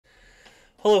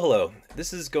Hello.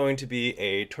 This is going to be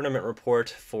a tournament report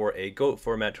for a GOAT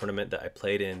format tournament that I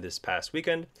played in this past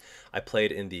weekend. I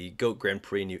played in the GOAT Grand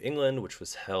Prix New England, which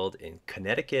was held in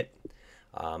Connecticut.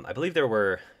 I believe there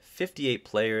were 58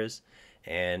 players,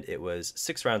 and it was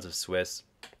 6 rounds of Swiss.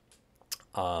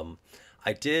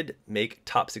 I did make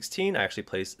top 16. I actually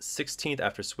placed 16th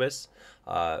after Swiss,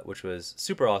 which was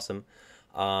super awesome.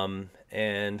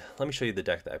 And let me show you the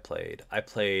deck that I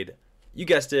played. You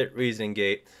guessed it, Reasoning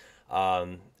Gate.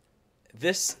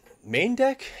 This main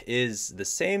deck is the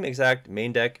same exact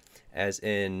main deck as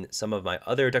in some of my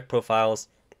other deck profiles.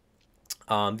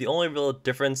 The only real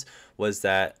difference was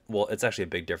that, well, it's actually a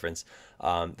big difference.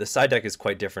 The side deck is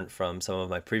quite different from some of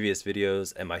my previous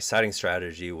videos, and my siding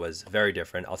strategy was very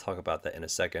different. I'll talk about that in a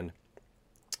second.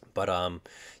 But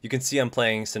you can see I'm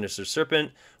playing Sinister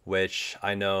Serpent, which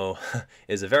I know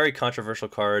is a very controversial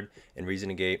card in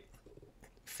Reasoning Gate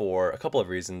for a couple of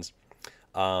reasons.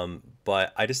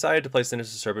 But I decided to play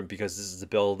Sinister Serpent because this is the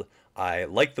build I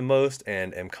like the most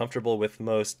and am comfortable with the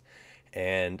most.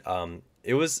 And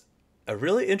it was a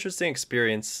really interesting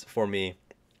experience for me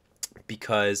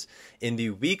because in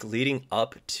the week leading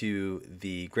up to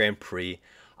the Grand Prix,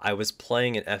 I was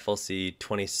playing an FLC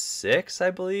 26,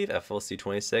 I believe, FLC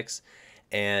 26,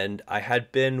 and I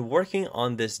had been working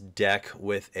on this deck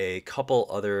with a couple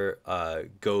other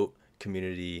GOAT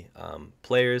community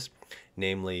players,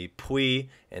 namely Prix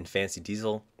and Fancy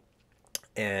Diesel,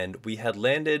 and we had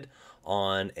landed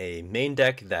on a main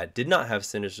deck that did not have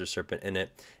Sinister Serpent in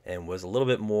it and was a little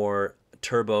bit more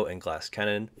turbo and glass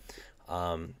cannon.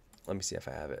 Let me see if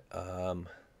I have it.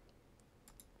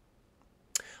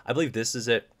 I believe this is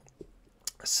it.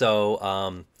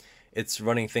 So it's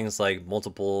running things like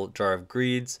multiple Jar of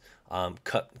Greeds,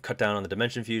 cut down on the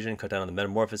Dimension Fusion, cut down on the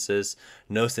Metamorphosis,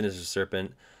 no Sinister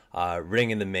Serpent, Ring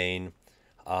in the main,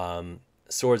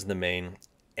 Swords in the main.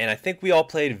 And I think we all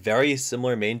played very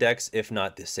similar main decks, if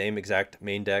not the same exact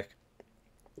main deck.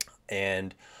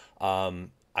 And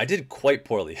I did quite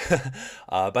poorly.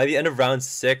 By the end of round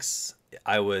 6,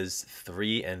 I was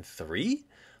 3-3.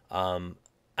 I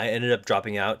ended up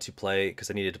dropping out to play because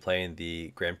I needed to play in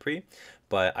the Grand Prix,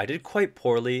 but I did quite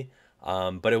poorly.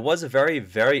 But it was a very,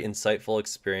 very insightful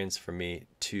experience for me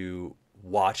to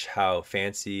watch how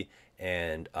Fancy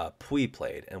and Prix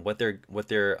played and what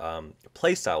their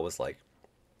play style was like.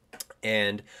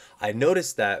 And I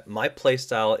noticed that my play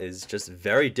style is just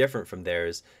very different from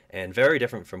theirs and very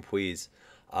different from Pui's,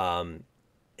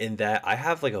 in that I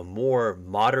have like a more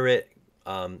moderate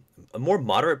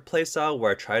play style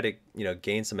where I try to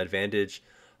gain some advantage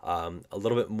a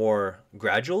little bit more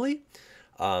gradually,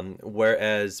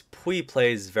 whereas Prix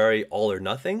plays very all or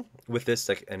nothing with this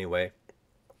deck anyway,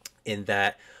 in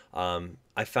that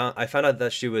I found out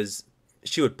that she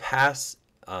would pass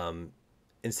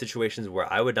in situations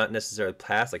where I would not necessarily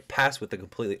pass, like pass with a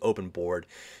completely open board.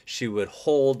 She would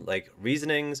hold like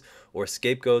reasonings or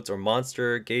scapegoats or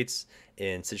monster gates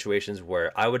in situations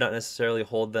where I would not necessarily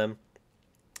hold them.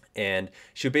 And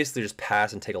she would basically just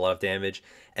pass and take a lot of damage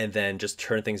and then just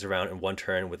turn things around in one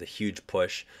turn with a huge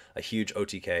push, a huge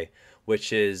OTK,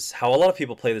 which is how a lot of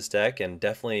people play this deck, and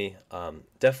definitely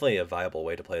a viable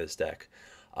way to play this deck,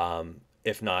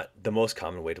 if not the most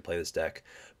common way to play this deck.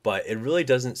 But it really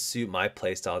doesn't suit my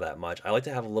playstyle that much. I like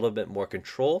to have a little bit more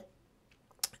control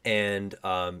and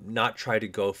not try to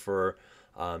go for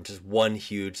just one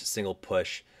huge single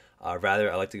push.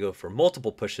 Rather, I like to go for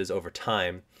multiple pushes over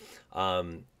time.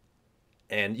 And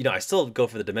I still go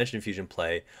for the Dimension Fusion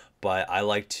play, but I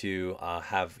like to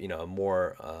have a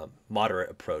more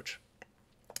moderate approach.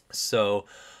 So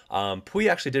Prix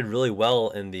actually did really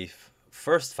well in the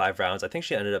first 5 rounds. I think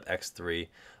she ended up X3.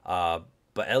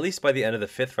 But at least by the end of the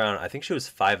 5th round, I think she was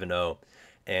 5-0.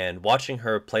 And watching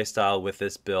her playstyle with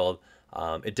this build,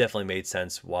 it definitely made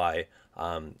sense why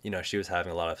she was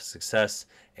having a lot of success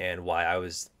and why I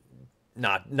was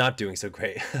not doing so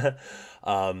great.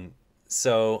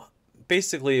 So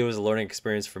basically, it was a learning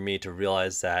experience for me to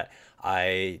realize that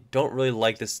I don't really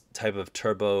like this type of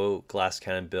turbo glass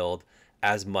cannon build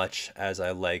as much as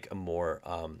I like a more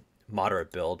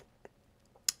moderate build.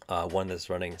 One that's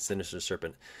running Sinister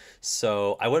Serpent.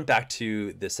 So I went back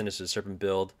to the Sinister Serpent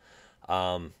build,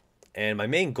 and my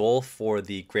main goal for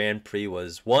the Grand Prix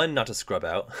was, 1, not to scrub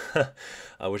out,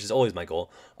 which is always my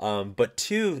goal, but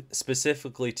 2,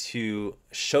 specifically to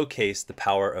showcase the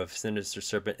power of Sinister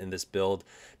Serpent in this build,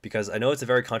 because I know it's a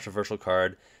very controversial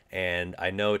card, and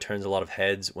I know it turns a lot of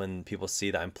heads when people see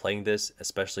that I'm playing this,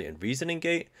 especially in Reasoning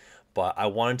Gate, but I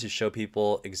wanted to show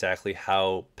people exactly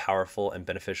how powerful and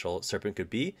beneficial Serpent could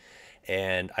be,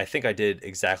 and I think I did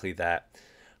exactly that.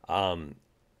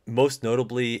 most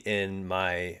notably in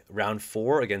my round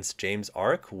 4 against James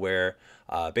Ark, where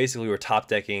basically we were top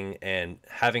decking and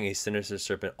having a Sinister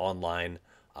Serpent online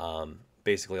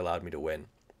basically allowed me to win.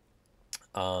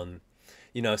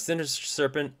 You know, Sinister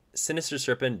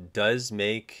Serpent does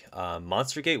make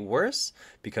Monster Gate worse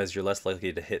because you're less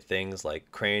likely to hit things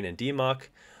like Crane and Demok,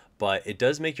 but it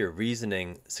does make your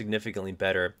reasoning significantly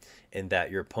better in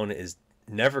that your opponent is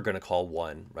never going to call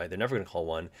one, right? They're never going to call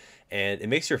one, and it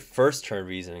makes your first turn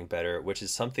reasoning better, which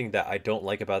is something that I don't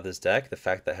like about this deck, the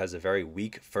fact that it has a very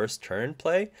weak first turn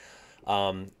play.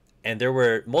 And there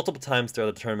were multiple times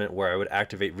throughout the tournament where I would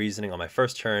activate reasoning on my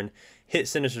first turn, hit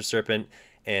Sinister Serpent,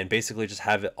 and basically just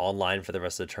have it online for the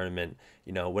rest of the tournament.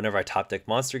 You know, whenever I top deck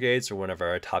Monster Gates or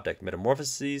whenever I top deck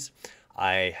Metamorphoses,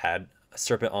 I had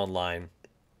Serpent online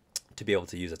to be able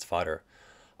to use its fodder.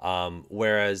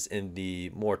 Whereas in the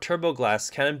more Turbo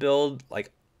Glass Cannon build, like,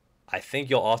 I think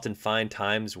you'll often find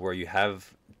times where you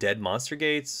have dead Monster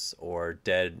Gates or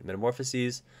dead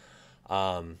Metamorphoses.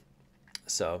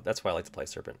 So that's why I like to play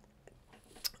Serpent.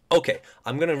 Okay,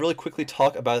 I'm going to really quickly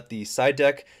talk about the side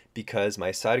deck because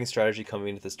my siding strategy coming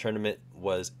into this tournament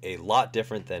was a lot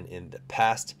different than in the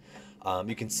past.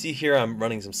 You can see here I'm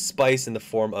running some spice in the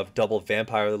form of double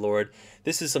Vampire Lord.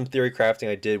 This is some theory crafting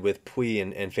I did with Prix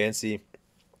and Fancy.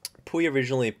 Prix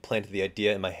originally planted the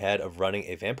idea in my head of running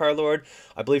a Vampire Lord.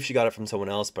 I believe she got it from someone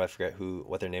else, but I forget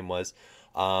what their name was.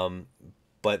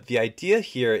 But the idea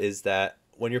here is that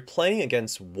when you're playing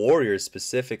against warriors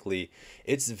specifically,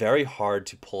 it's very hard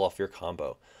to pull off your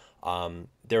combo.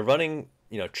 They're running,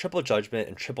 you know, triple Judgment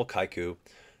and triple Kaiku.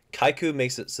 Kaiku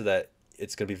makes it so that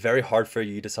it's going to be very hard for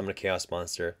you to summon a Chaos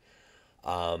Monster.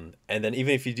 And then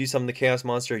even if you do summon the Chaos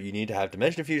Monster, you need to have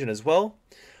Dimension Fusion as well.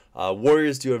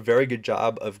 Warriors do a very good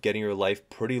job of getting your life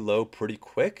pretty low pretty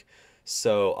quick.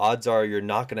 So odds are you're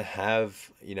not going to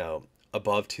have, you know,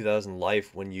 above 2,000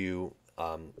 life when you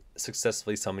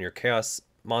successfully summon your Chaos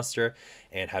Monster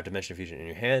and have Dimension Fusion in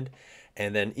your hand.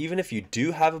 And then even if you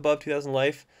do have above 2,000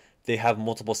 life, they have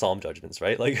multiple Solemn Judgments,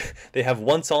 right? Like, they have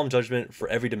one Solemn Judgment for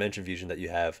every Dimension Fusion that you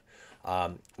have,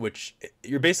 which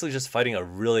you're basically just fighting a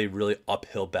really, really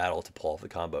uphill battle to pull off the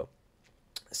combo.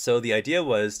 So the idea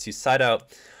was to side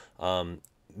out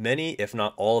many, if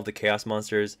not all, of the Chaos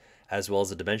Monsters, as well as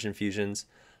the Dimension Fusions,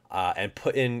 and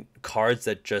put in cards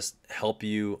that just help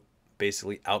you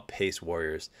basically outpace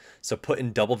warriors. So put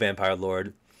in double Vampire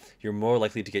Lord. You're more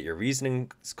likely to get your reasoning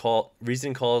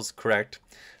calls correct.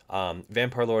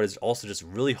 Vampire Lord is also just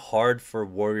really hard for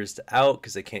warriors to out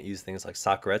because they can't use things like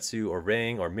Sakuretsu or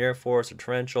Ring or Mirror Force or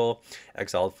Torrential,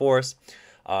 Exiled Force.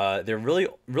 They're really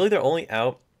their only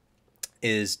out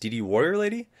is DD Warrior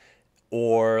Lady,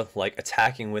 or like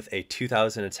attacking with a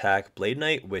 2000 attack Blade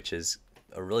Knight, which is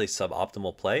a really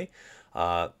suboptimal play.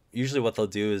 Usually what they'll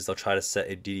do is they'll try to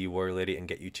set a DD Warrior Lady and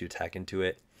get you to attack into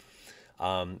it.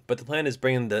 But the plan is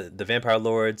bring in the Vampire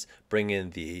Lords, bring in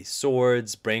the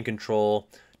Swords, Brain Control,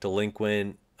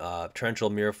 Delinquent, Torrential,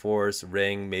 Mirror Force,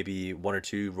 Ring, maybe 1 or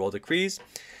 2 Roll Decrees,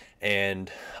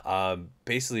 and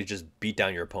basically just beat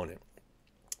down your opponent.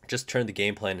 Just turn the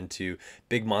game plan into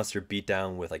big monster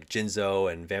beatdown with like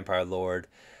Jinzo and Vampire Lord,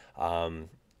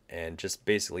 and just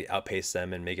basically outpace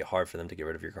them and make it hard for them to get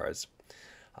rid of your cards.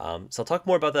 So I'll talk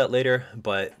more about that later,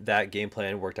 but that game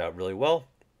plan worked out really well.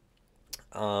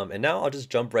 And now I'll just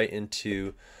jump right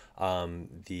into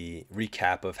the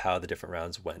recap of how the different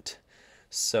rounds went.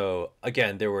 So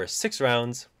again, there were 6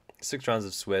 rounds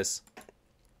of Swiss.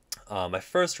 My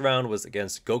first round was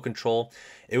against Go Control.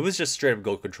 It was just straight up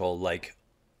Go Control, like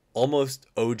almost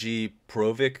OG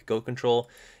Provic Go Control,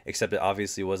 except it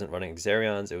obviously wasn't running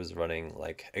Xerions, it was running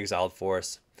like Exiled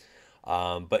Force.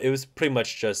 But it was pretty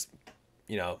much just,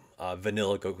 you know,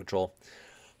 vanilla Go Control.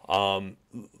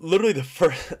 Literally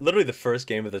the first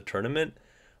game of the tournament,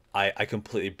 I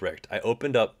completely bricked. I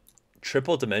opened up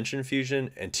triple Dimension Fusion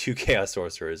and 2 Chaos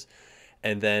Sorcerers,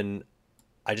 and then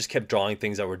I just kept drawing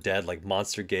things that were dead, like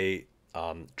Monster Gate,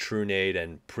 Trunade,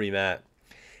 and Premat,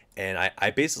 and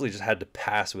I basically just had to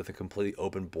pass with a completely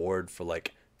open board for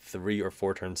like 3 or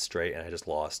 4 turns straight, and I just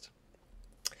lost.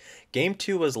 Game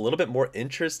 2 was a little bit more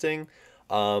interesting.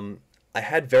 I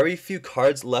had very few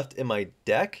cards left in my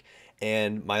deck,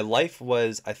 and my life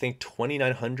was, I think,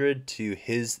 2,900 to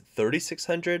his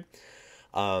 3,600.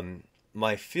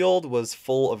 My field was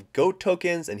full of goat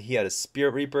tokens, and he had a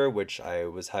Spirit Reaper, which I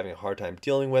was having a hard time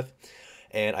dealing with.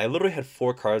 And I literally had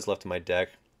 4 cards left in my deck,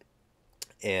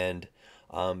 and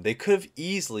they could have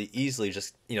easily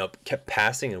just, you know, kept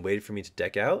passing and waited for me to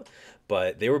deck out,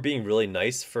 but they were being really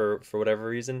nice for whatever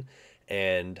reason,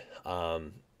 and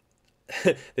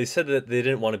they said that they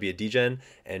didn't want to be a degen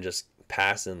and just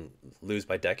pass and lose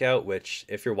by deck out, which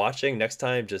if you're watching next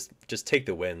time, just take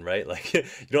the win, right? Like you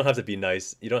don't have to be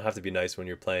nice. You don't have to be nice when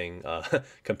you're playing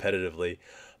competitively.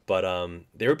 But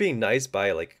they were being nice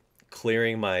by like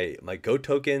clearing my go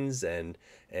tokens and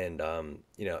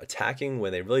you know, attacking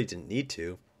when they really didn't need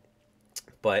to.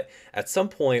 But at some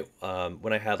point,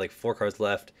 when I had like 4 cards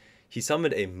left, he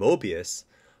summoned a Mobius,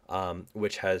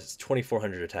 which has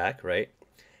 2400 attack, right?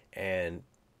 And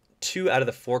 2 out of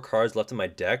the 4 cards left in my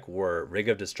deck were Ring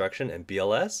of Destruction and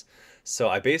BLS. So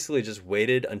I basically just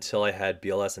waited until I had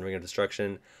BLS and Ring of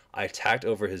Destruction. I attacked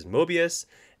over his Mobius,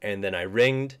 and then I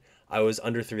ringed. I was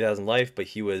under 3000 life, but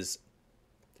he was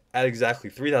at exactly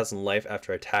 3000 life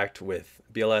after I attacked with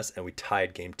BLS, and we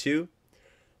tied game 2.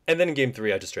 And then in game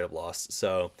 3, I just straight up lost.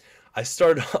 So I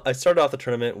started off the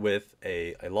tournament with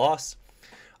a loss,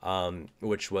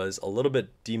 which was a little bit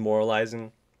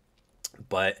demoralizing.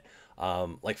 But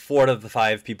like 4 out of the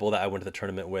 5 people that I went to the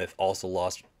tournament with also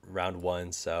lost round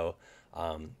 1, so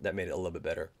that made it a little bit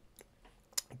better.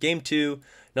 Game 2,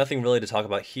 nothing really to talk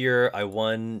about here. I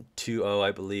won 2-0,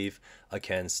 I believe,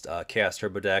 against Chaos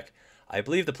Turbo deck. I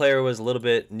believe the player was a little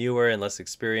bit newer and less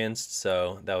experienced,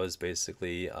 so that was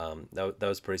basically that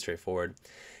was pretty straightforward.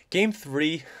 Game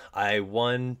 3, I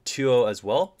won 2-0 as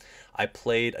well. I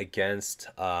played against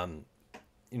you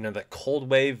know, that Cold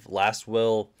Wave Last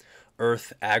Will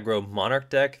Earth aggro Monarch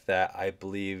deck that I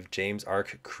believe James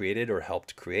Arc created or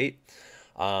helped create.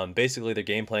 Basically, their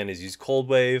game plan is use Cold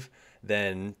Wave,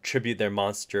 then tribute their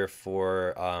monster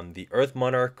for the Earth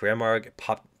Monarch, Gramarg,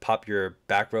 pop your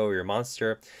back row or your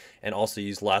monster, and also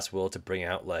use Last Will to bring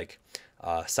out like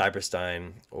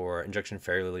Cyberstein or Injection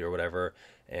Fairy Lily or whatever,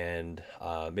 and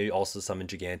maybe also summon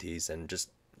Gigantes and just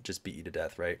beat you to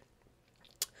death, right?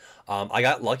 I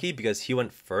got lucky because he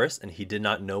went first and he did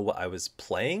not know what I was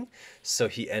playing, so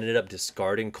he ended up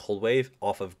discarding Cold Wave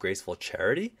off of Graceful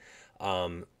Charity,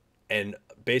 and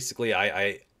basically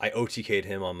I OTK'd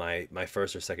him on my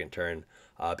first or second turn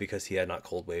because he had not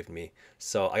Cold Waved me.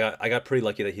 So I got pretty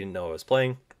lucky that he didn't know I was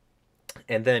playing.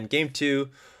 And then game 2,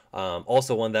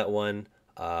 also won that one.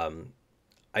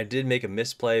 I did make a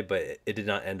misplay, but it did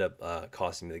not end up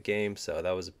costing me the game, so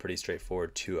that was a pretty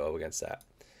straightforward 2-0 against that.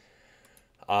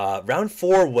 Round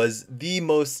 4 was the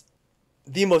most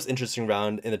interesting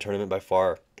round in the tournament by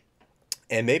far,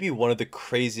 and maybe one of the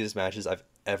craziest matches I've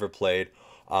ever played.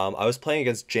 I was playing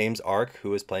against James Arc,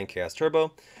 who was playing Chaos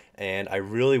Turbo, and I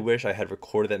really wish I had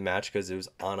recorded that match because it was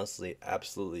honestly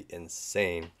absolutely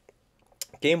insane.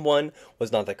 Game 1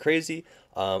 was not that crazy.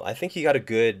 I think he got a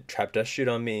good Trap Dust shoot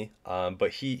on me,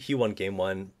 but he won game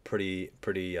 1 pretty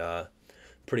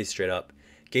straight up.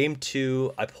 Game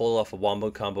 2, I pulled off a wombo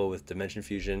combo with Dimension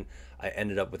Fusion. I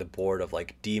ended up with a board of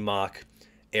like D-Mach,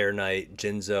 Air Knight,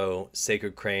 Jinzo,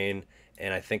 Sacred Crane,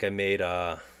 and I think I made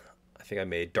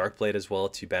Darkblade as well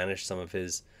to banish some of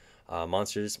his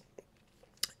monsters.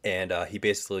 And he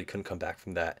basically couldn't come back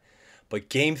from that. But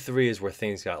game 3 is where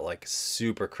things got like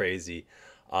super crazy.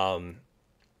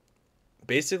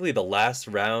 Basically the last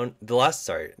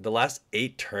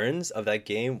 8 turns of that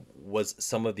game was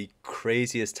some of the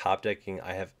craziest top decking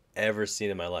I have ever seen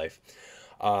in my life.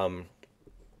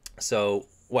 So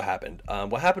what happened?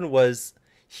 What happened was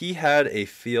he had a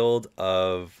field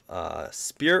of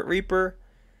Spirit Reaper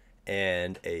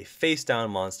and a face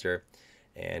down monster,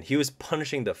 and he was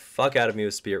punishing the fuck out of me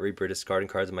with Spirit Reaper, discarding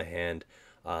cards in my hand,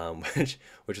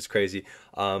 which is crazy.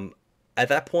 At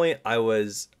that point I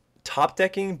was top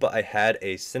decking, but I had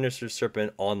a Sinister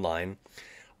Serpent online.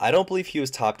 I don't believe he was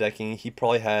top decking. He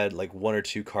probably had like 1 or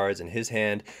 2 cards in his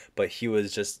hand, but he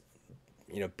was just,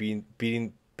 you know,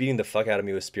 beating the fuck out of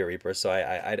me with Spirit Reaper. So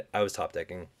I was top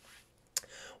decking.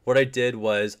 What I did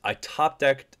was I top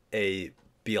decked a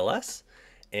BLS,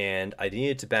 and I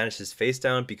needed to banish his face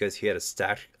down because he had a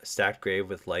stacked grave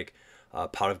with like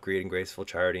Pot of Greed and Graceful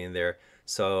Charity in there.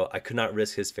 So I could not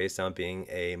risk his face down being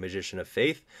a Magician of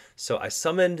Faith. So I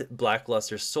summoned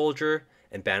Blackluster Soldier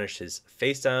and banished his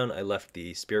face down. I left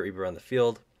the Spirit Reaper on the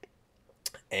field.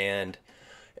 And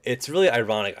it's really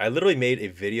ironic. I literally made a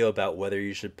video about whether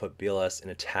you should put BLS in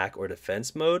attack or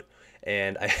defense mode,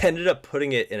 and I ended up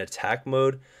putting it in attack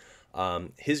mode.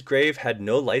 His grave had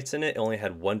no lights in it. It only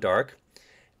had 1 dark.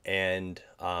 And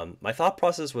my thought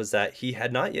process was that he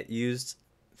had not yet used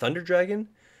Thunder Dragon,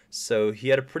 so he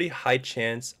had a pretty high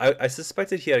chance. I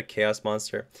suspected he had a Chaos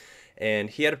Monster, and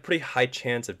he had a pretty high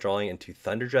chance of drawing into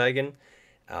Thunder Dragon.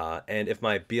 And if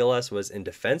my BLS was in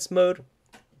defense mode,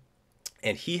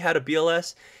 and he had a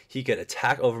BLS, he could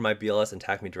attack over my BLS and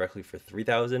attack me directly for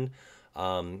 3000.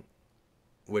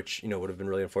 which would have been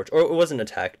really unfortunate. Or it wasn't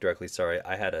attack directly. Sorry,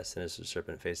 I had a Sinister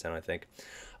Serpent face down, I think.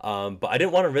 But I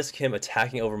didn't want to risk him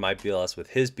attacking over my BLS with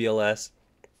his BLS.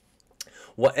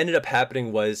 What ended up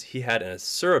happening was he had an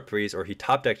Asura Priest, or he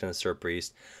top decked an Asura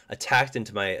Priest, attacked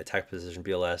into my attack position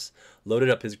BLS, loaded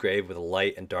up his grave with a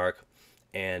light and dark,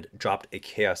 and dropped a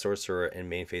Chaos Sorcerer in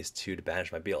main phase 2 to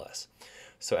banish my BLS.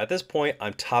 So at this point,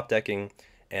 I'm top decking,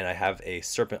 and I have a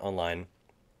Serpent online.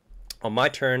 On my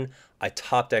turn, I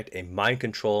top decked a Mind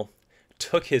Control,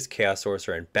 took his Chaos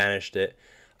Sorcerer and banished it,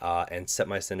 and set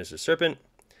my Sinister Serpent.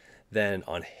 Then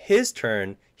on his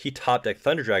turn, he top decked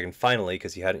Thunder Dragon finally,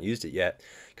 because he hadn't used it yet.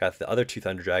 Got the other 2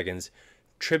 Thunder Dragons,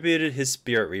 tributed his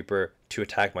Spirit Reaper to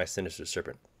attack my Sinister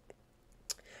Serpent.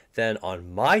 Then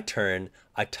on my turn,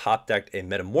 I top decked a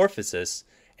Metamorphosis,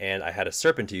 and I had a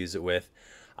Serpent to use it with.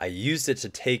 I used it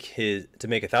to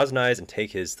make 1,000 Eyes and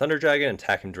take his Thunder Dragon and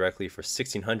attack him directly for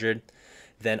 1,600.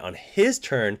 Then on his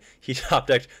turn, he top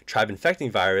decked Tribe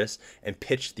Infecting Virus and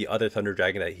pitched the other Thunder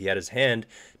Dragon that he had in his hand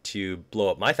to blow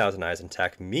up my 1,000 Eyes and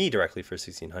attack me directly for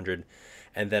 1,600.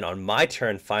 And then on my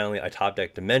turn, finally, I top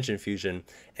decked Dimension Fusion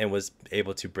and was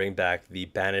able to bring back the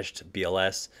banished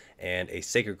BLS and a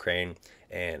Sacred Crane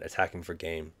and attack him for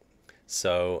game.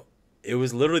 So it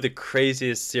was literally the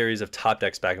craziest series of top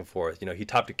decks back and forth. He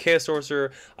top decked Chaos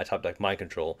Sorcerer, I top decked Mind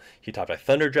Control. He top decked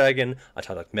Thunder Dragon, I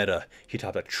top decked Meta. He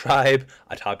top decked Tribe,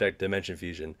 I top decked Dimension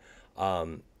Fusion.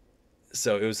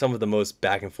 So it was some of the most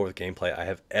back and forth gameplay I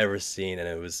have ever seen, and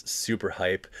it was super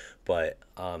hype. But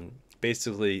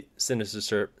basically,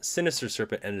 Sinister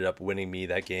Serpent ended up winning me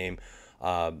that game,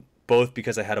 both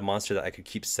because I had a monster that I could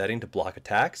keep setting to block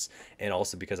attacks, and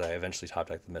also because I eventually top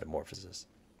decked the Metamorphosis.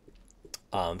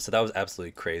 So that was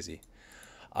absolutely crazy.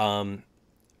 Round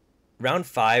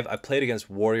 5, I played against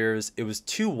Warriors. It was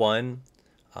 2-1.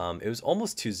 It was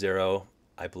almost 2-0,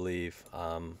 I believe.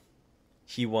 I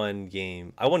won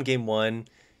game 1.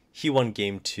 He won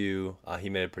game 2. He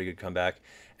made a pretty good comeback.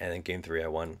 And then game 3, I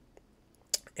won.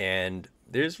 And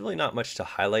there's really not much to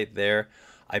highlight there.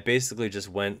 I basically just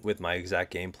went with my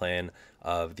exact game plan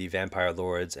of the Vampire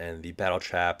Lords and the Battle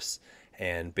Traps,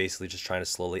 and basically just trying to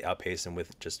slowly outpace him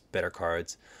with just better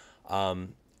cards.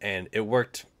 And it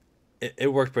worked.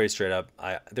 It worked pretty straight up.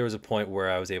 There was a point where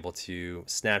I was able to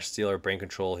Snatch, Steal, or Brain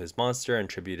Control his monster and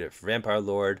tribute it for Vampire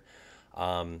Lord.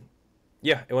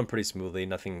 Yeah, it went pretty smoothly.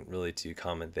 Nothing really to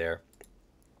comment there.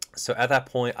 So at that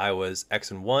point, I was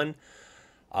X-1.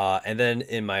 And then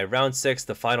in my round 6,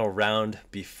 the final round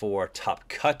before Top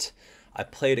Cut, I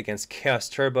played against Chaos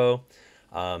Turbo,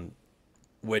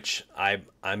 which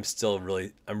I'm still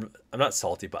really I'm not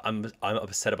salty, but I'm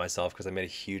upset at myself because I made a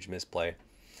huge misplay.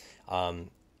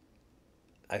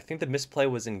 I think the misplay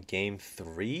was in game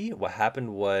 3. What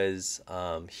happened was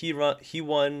he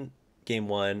won game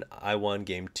 1, I won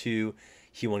game 2,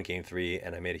 he won game 3,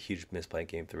 and I made a huge misplay in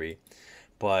game 3.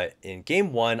 But in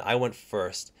game 1, I went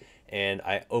first, and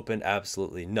I opened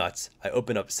absolutely nuts. I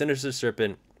opened up Sinister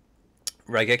Serpent,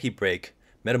 Raigeki Break,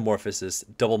 Metamorphosis,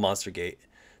 Double Monster Gate.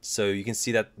 So you can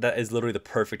see that is literally the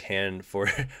perfect hand for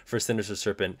Sinister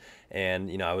Serpent,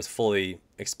 and I was fully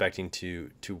expecting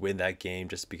to win that game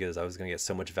just because I was going to get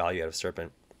so much value out of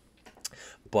Serpent.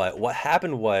 But what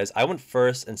happened was I went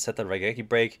first and set the Raigeki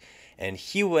Break, and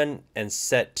he went and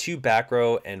set 2 back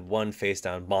row and 1 face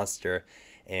down monster.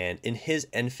 And in his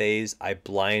end phase, I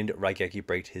blind Raigeki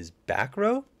Breaked his back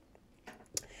row,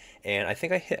 and I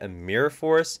think I hit a Mirror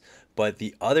Force, but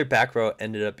the other back row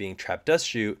ended up being Trap Dust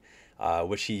Shoot,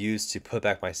 which he used to put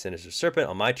back my Sinister Serpent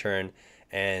on my turn.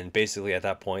 And basically at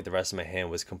that point, the rest of my hand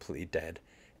was completely dead,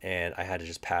 and I had to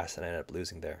just pass, and I ended up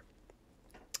losing there.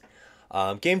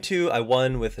 Game 2, I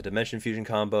won with a Dimension Fusion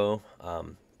combo,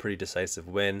 pretty decisive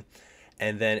win.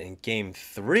 And then in game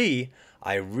 3,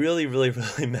 I really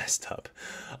messed up.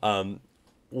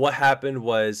 What happened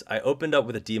was I opened up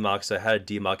with a Demock, so I had a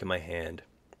Demock in my hand.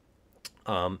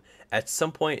 At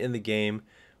some point in the game,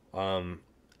 I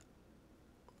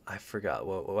forgot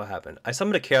what happened. I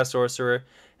summoned a Chaos Sorcerer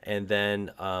and then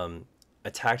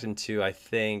attacked into, I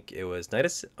think it was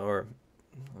his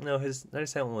Night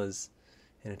Assailant was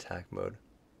in attack mode.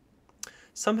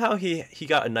 Somehow he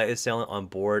got a Night Assailant on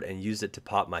board and used it to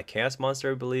pop my Chaos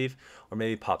Monster, I believe, or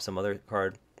maybe pop some other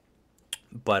card.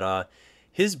 But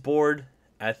his board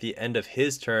at the end of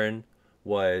his turn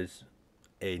was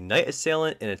a Night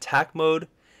Assailant in attack mode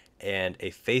and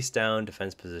a face down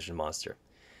defense position monster.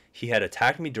 He had tried to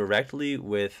attack me directly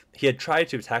with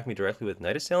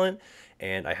Night Assailant,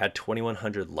 and I had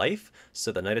 2100 life,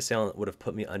 so the Night Assailant would have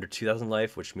put me under 2000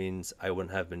 life, which means I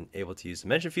wouldn't have been able to use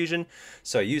Dimension Fusion,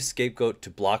 so I used Scapegoat to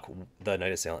block the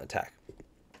Night Assailant attack.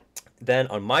 Then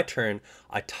on my turn,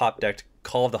 I top decked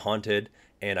Call of the Haunted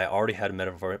and I already had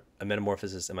a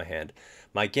metamorphosis in my hand.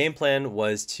 My game plan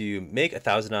was to make a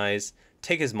Thousand Eyes,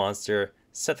 take his monster,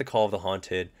 set the Call of the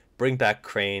Haunted, bring back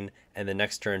Crane, and the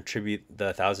next turn tribute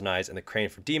the Thousand Eyes and the Crane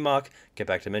for Demock, get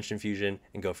back Dimension Fusion,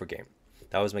 and go for game.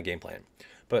 That was my game plan.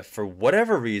 But for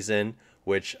whatever reason,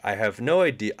 which I have no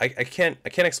idea, I can't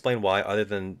explain why, other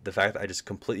than the fact that I just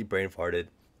completely brain farted.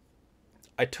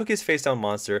 I took his face down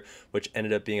monster, which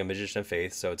ended up being a Magician of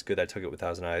Faith, so it's good that I took it with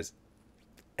Thousand Eyes.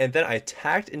 And then I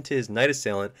attacked into his Night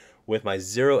Assailant with my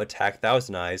 0 attack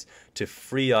Thousand Eyes to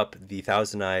free up the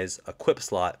Thousand Eyes equip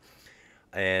slot.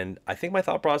 And I think my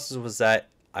thought process was that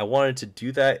I wanted to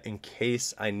do that in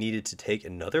case I needed to take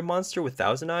another monster with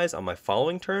Thousand Eyes on my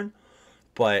following turn.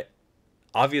 But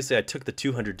obviously I took the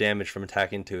 200 damage from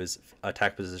attacking to his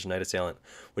attack position Night Assailant,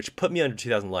 which put me under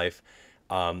 2,000 life,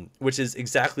 which is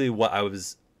exactly what I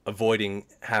was avoiding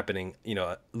happening,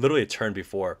 literally a turn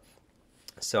before.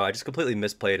 So I just completely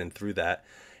misplayed and threw that.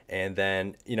 And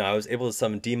then, I was able to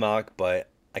summon Demock, but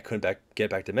I couldn't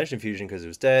get back Dimension Fusion because it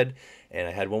was dead. And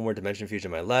I had one more Dimension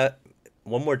Fusion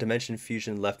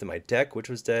left in my deck, which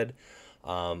was dead.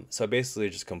 So I basically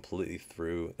just completely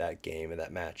threw that game and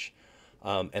that match.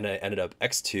 And I ended up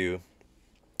X2,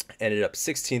 ended up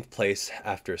 16th place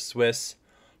after Swiss.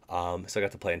 So I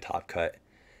got to play in Top Cut.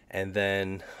 And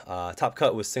then Top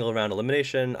Cut was single round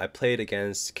elimination. I played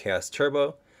against Chaos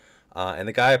Turbo. And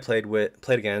the guy I played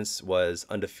against was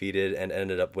undefeated and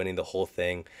ended up winning the whole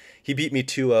thing. He beat me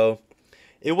 2-0.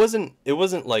 It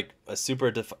wasn't like a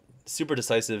super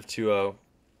decisive 2-0.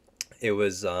 It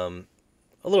was a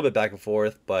little bit back and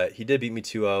forth, but he did beat me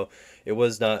 2-0. It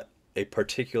was not a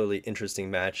particularly interesting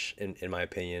match in my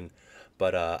opinion,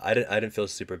 but I didn't feel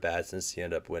super bad since he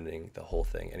ended up winning the whole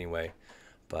thing anyway.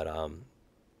 But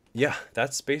yeah,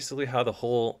 that's basically how the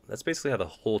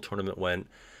whole tournament went.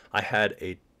 I had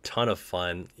a ton of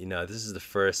fun. This is the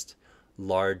first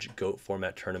large GOAT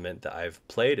format tournament that I've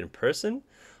played in person.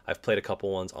 I've played a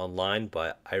couple ones online,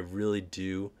 but I really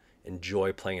do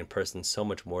enjoy playing in person so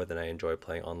much more than I enjoy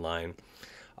playing online.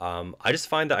 I just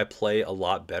find that I play a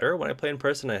lot better when I play in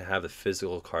person. I have the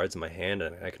physical cards in my hand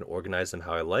and I can organize them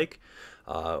how I like.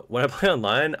 When I play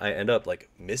online, I end up like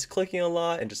misclicking a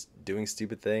lot and just doing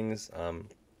stupid things.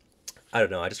 I don't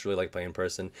know. I just really like playing in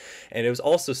person. And it was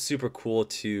also super cool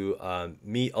to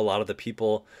meet a lot of the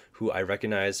people who I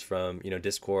recognize from,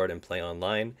 Discord and play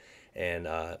online, and,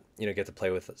 get to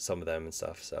play with some of them and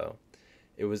stuff. So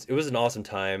it was an awesome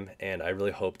time. And I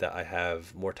really hope that I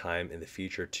have more time in the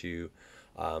future to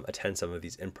attend some of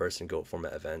these in-person GOAT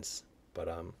format events. But,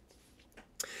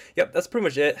 yep, that's pretty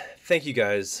much it. Thank you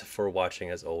guys for watching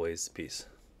as always. Peace.